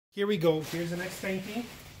Here we go. Here's the next painting.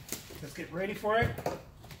 Let's get ready for it.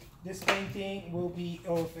 This painting will be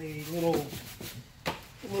of a little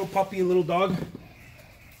puppy, a little dog.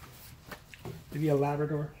 Maybe a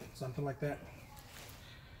Labrador, something like that.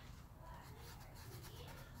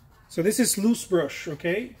 So this is loose brush,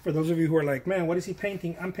 okay? For those of you who are like, man, what is he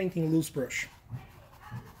painting? I'm painting loose brush.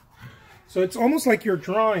 So it's almost like you're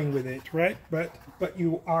drawing with it, right? But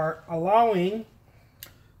you are allowing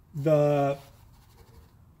the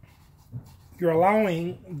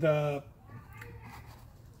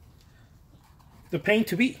paint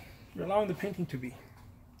to be. You're allowing the painting to be.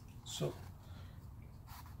 So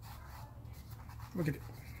look at it.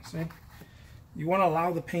 See? You want to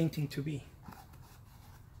allow the painting to be.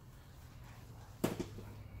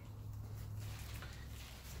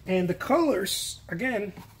 And the colors,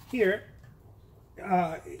 again, here,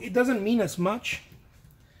 it doesn't mean as much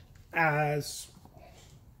as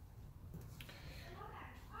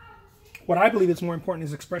what I believe is more important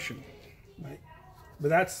is expression, right? But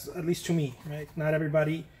that's, at least to me, right? Not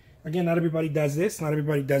everybody, again, not everybody does this. Not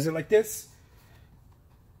everybody does it like this.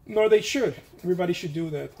 Nor they should. Everybody should do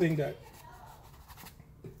the thing that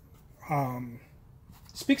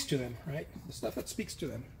speaks to them, right? The stuff that speaks to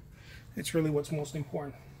them. It's really what's most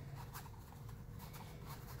important.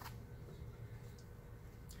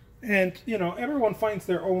 And, you know, everyone finds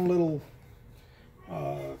their own little,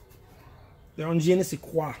 their own je ne sais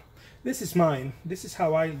quoi. This is mine. This is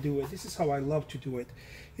how I do it. This is how I love to do it.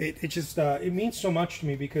 It just, it means so much to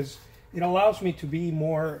me because it allows me to be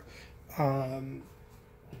more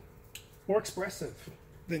expressive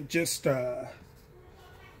than just,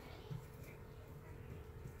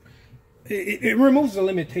 it removes the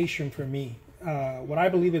limitation for me. What I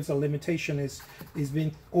believe is a limitation is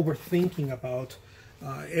being overthinking about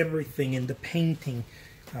everything in the painting,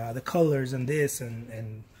 the colors and this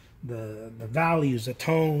and the values, the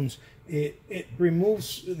tones. It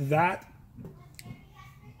removes that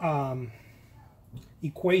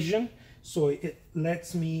equation, so it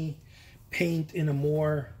lets me paint in a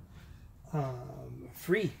more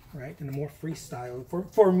free, right? In a more freestyle.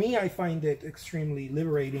 For me, I find it extremely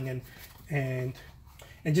liberating, and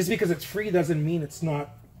just because it's free doesn't mean it's not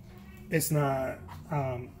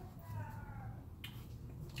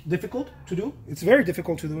difficult to do. It's very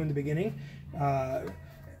difficult to do in the beginning,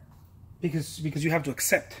 because you have to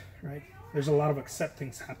accept, right? There's a lot of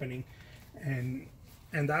acceptance happening, and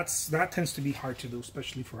that tends to be hard to do,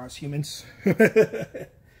 especially for us humans.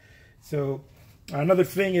 So another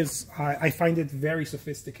thing is I find it very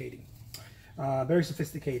sophisticated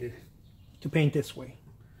to paint this way.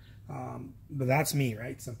 But that's me,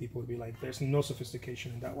 right? Some people would be like, there's no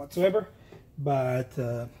sophistication in that whatsoever. But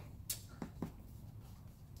of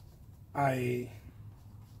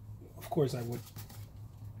course, I would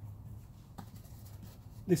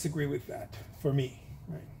disagree with that for me,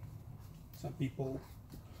 right? Some people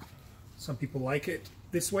like it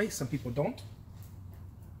this way, some people don't.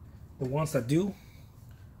 The ones that do,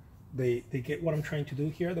 they get what I'm trying to do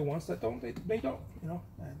here. The ones that don't, they don't, you know?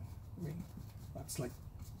 And I mean, that's like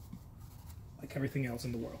everything else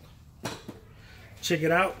in the world. Check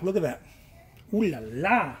it out. Look at that. Ooh la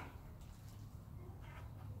la.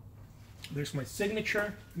 There's my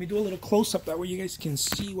signature. Let me do a little close-up that way you guys can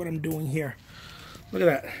see what I'm doing here. Look at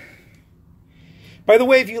that. By the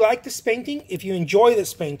way, if you like this painting, if you enjoy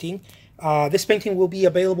this painting will be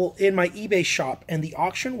available in my eBay shop, and the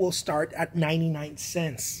auction will start at 99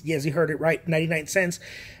 cents. Yes, you heard it right, 99 cents.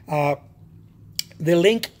 The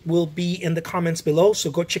link will be in the comments below,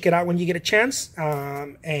 so go check it out when you get a chance,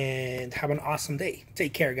 and have an awesome day.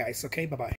 Take care, guys. Okay, bye-bye.